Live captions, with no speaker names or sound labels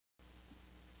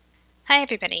Hi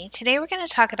everybody, today we're going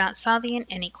to talk about solving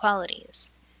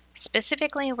inequalities.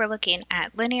 Specifically, we're looking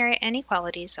at linear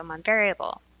inequalities on one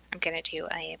variable. I'm going to do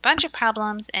a bunch of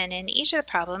problems, and in each of the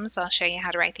problems I'll show you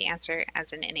how to write the answer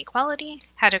as an inequality,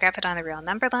 how to graph it on the real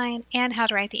number line, and how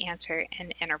to write the answer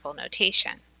in interval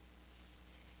notation.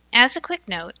 As a quick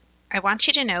note, I want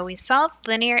you to know we solve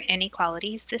linear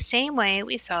inequalities the same way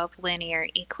we solve linear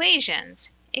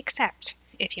equations, except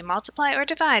if you multiply or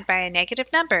divide by a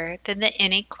negative number, then the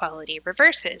inequality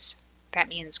reverses. That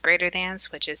means greater than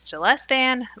switches to less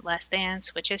than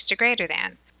switches to greater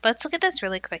than. Let's look at this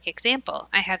really quick example.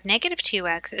 I have negative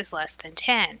 2x is less than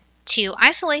 10. To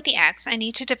isolate the x, I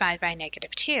need to divide by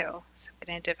negative 2. So I'm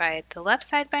going to divide the left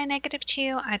side by negative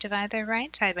 2, I divide the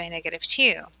right side by negative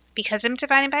 2. Because I'm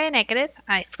dividing by a negative,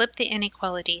 I flip the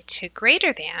inequality to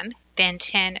greater than, then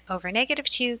 10 over negative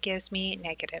 2 gives me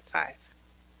negative 5.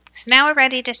 So now we're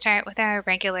ready to start with our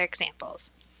regular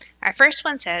examples. Our first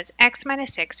one says x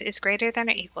minus 6 is greater than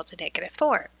or equal to negative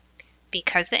 4.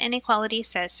 Because the inequality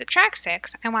says subtract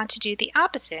 6, I want to do the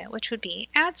opposite, which would be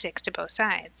add 6 to both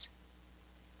sides.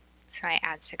 So I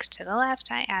add 6 to the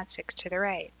left, I add 6 to the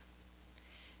right.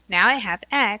 Now I have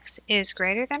x is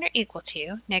greater than or equal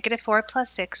to negative 4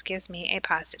 plus 6 gives me a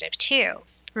positive 2.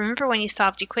 Remember, when you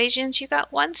solved equations, you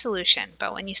got one solution,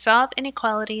 but when you solve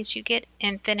inequalities, you get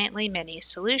infinitely many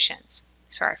solutions.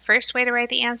 So our first way to write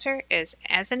the answer is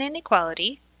as an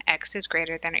inequality, x is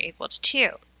greater than or equal to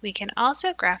 2. We can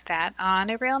also graph that on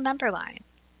a real number line.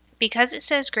 Because it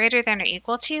says greater than or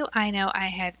equal to, I know I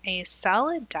have a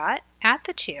solid dot at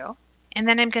the 2, and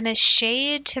then I'm going to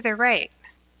shade to the right.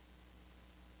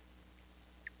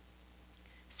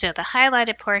 So the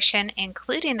highlighted portion,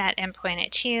 including that endpoint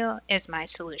at 2, is my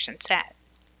solution set.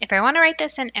 If I want to write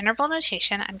this in interval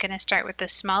notation, I'm going to start with the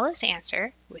smallest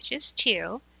answer, which is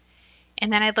 2,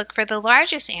 and then I look for the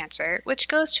largest answer, which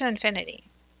goes to infinity.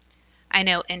 I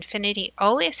know infinity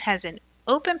always has an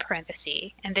open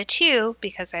parenthesis, and the 2,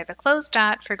 because I have a closed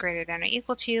dot for greater than or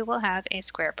equal to, will have a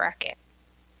square bracket.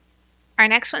 Our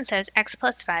next one says x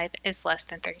plus 5 is less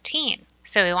than 13.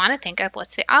 So we want to think of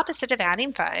what's the opposite of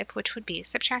adding 5, which would be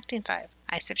subtracting 5.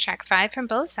 I subtract 5 from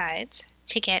both sides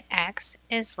to get x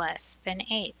is less than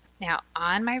 8. Now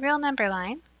on my real number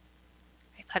line,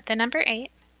 I put the number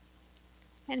 8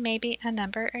 and maybe a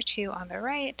number or 2 on the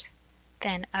right,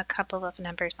 then a couple of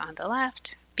numbers on the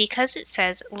left. Because it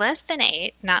says less than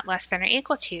 8, not less than or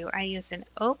equal to, I use an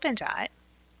open dot.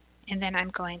 And then I'm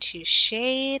going to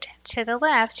shade to the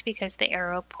left because the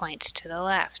arrow points to the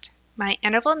left. My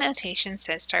interval notation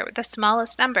says start with the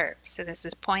smallest number. So this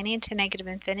is pointing to negative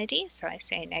infinity, so I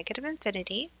say negative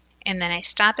infinity. And then I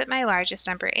stop at my largest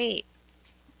number, 8.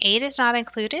 8 is not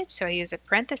included, so I use a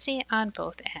parenthesis on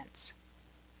both ends.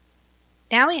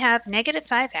 Now we have negative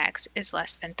 5x is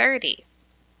less than 30.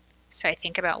 So I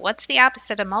think about what's the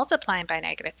opposite of multiplying by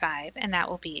negative 5, and that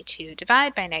will be to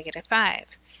divide by negative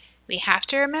 5. We have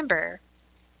to remember,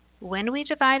 when we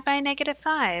divide by negative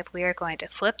 5, we are going to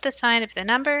flip the sign of the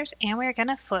numbers and we're going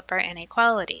to flip our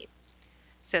inequality.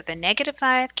 So the negative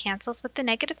 5 cancels with the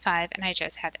negative 5 and I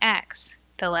just have x.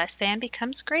 The less than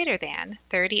becomes greater than.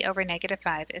 30 over negative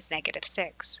 5 is negative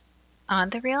 6.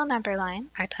 On the real number line,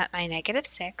 I put my negative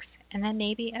 6 and then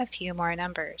maybe a few more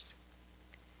numbers.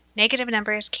 Negative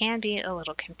numbers can be a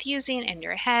little confusing in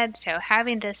your head, so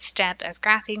having this step of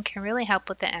graphing can really help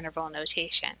with the interval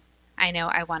notation. I know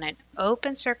I want an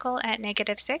open circle at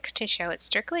negative 6 to show it's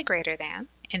strictly greater than,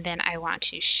 and then I want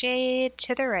to shade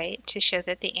to the right to show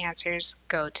that the answers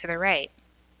go to the right.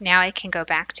 Now I can go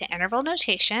back to interval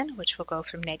notation, which will go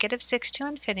from negative 6 to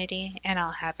infinity, and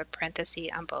I'll have a parenthesis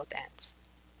on both ends.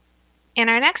 In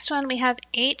our next one, we have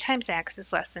 8 times x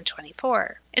is less than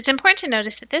 24. It's important to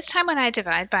notice that this time when I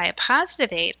divide by a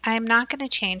positive 8, I am not going to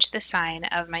change the sign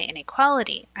of my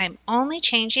inequality. I'm only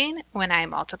changing when I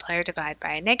multiply or divide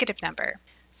by a negative number.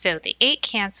 So the 8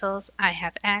 cancels, I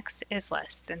have x is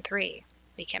less than 3.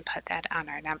 We can put that on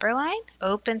our number line,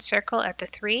 open circle at the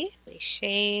 3, we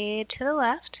shade to the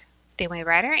left, then we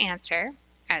write our answer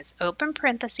as open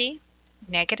parenthesis,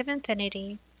 negative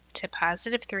infinity to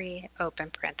positive 3,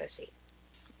 open parenthesis.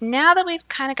 Now that we've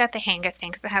kind of got the hang of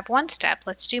things that have one step,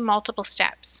 let's do multiple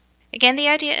steps. Again, the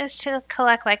idea is to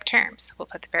collect like terms. We'll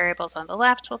put the variables on the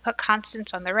left, we'll put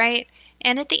constants on the right,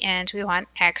 and at the end we want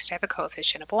x to have a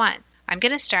coefficient of 1. I'm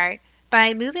going to start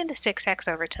by moving the 6x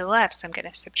over to the left, so I'm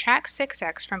going to subtract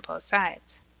 6x from both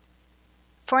sides.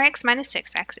 4x minus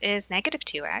 6x is negative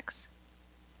 2x,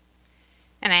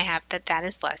 and I have that that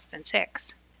is less than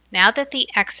 6. Now that the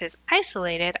x is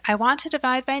isolated, I want to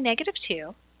divide by negative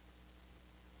 2,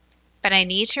 but I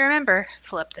need to remember,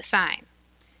 flip the sign.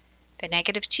 The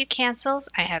negative 2 cancels.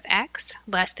 I have x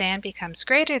less than becomes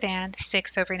greater than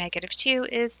 6 over negative 2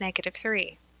 is negative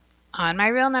 3. On my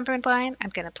real number line,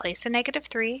 I'm going to place a negative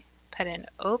 3, put an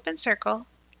open circle,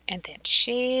 and then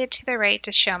shade to the right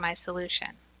to show my solution.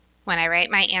 When I write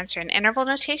my answer in interval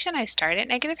notation, I start at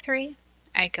negative 3,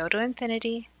 I go to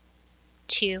infinity,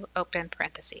 2 open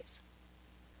parentheses.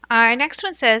 Our next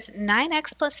one says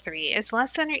 9x plus 3 is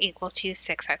less than or equal to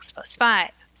 6x plus 5.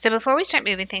 So before we start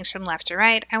moving things from left to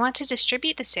right, I want to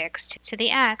distribute the 6 to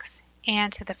the x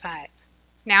and to the 5.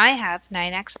 Now I have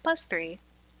 9x plus 3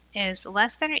 is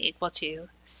less than or equal to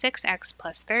 6x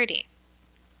plus 30.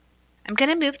 I'm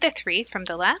going to move the 3 from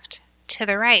the left to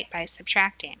the right by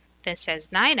subtracting. This says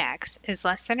 9x is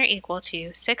less than or equal to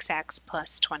 6x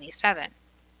plus 27.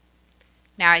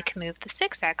 Now I can move the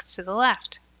 6x to the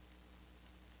left.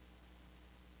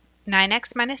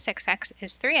 9x minus 6x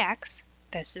is 3x.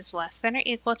 This is less than or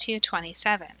equal to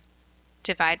 27.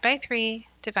 Divide by 3,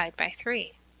 divide by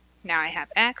 3. Now I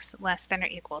have x less than or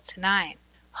equal to 9.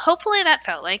 Hopefully that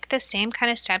felt like the same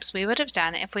kind of steps we would have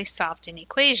done if we solved an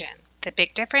equation. The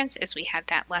big difference is we had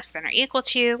that less than or equal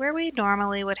to where we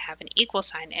normally would have an equal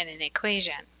sign in an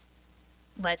equation.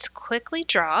 Let's quickly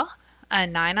draw a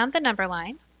 9 on the number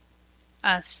line.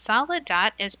 A solid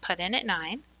dot is put in at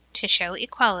 9 to show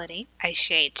equality. I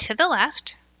shade to the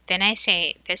left. Then I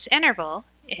say this interval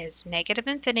is negative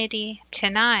infinity to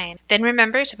 9. Then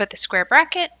remember to put the square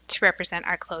bracket to represent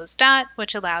our closed dot,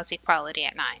 which allows equality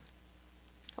at 9.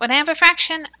 When I have a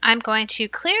fraction, I'm going to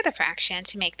clear the fraction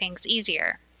to make things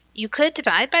easier. You could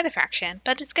divide by the fraction,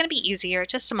 but it's going to be easier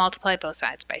just to multiply both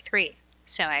sides by 3.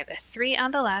 So I have a 3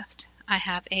 on the left, I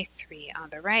have a 3 on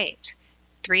the right.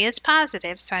 3 is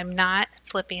positive, so I'm not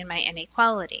flipping my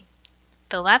inequality.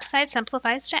 The left side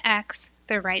simplifies to x,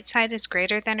 the right side is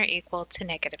greater than or equal to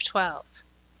negative 12.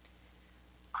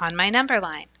 On my number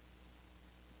line,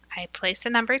 I place a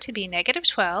number to be negative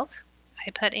 12,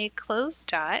 I put a closed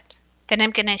dot, then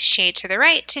I'm going to shade to the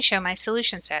right to show my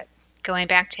solution set. Going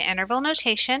back to interval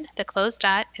notation, the closed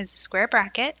dot is a square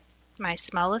bracket, my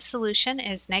smallest solution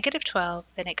is negative 12,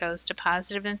 then it goes to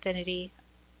positive infinity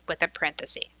with a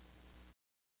parenthesis.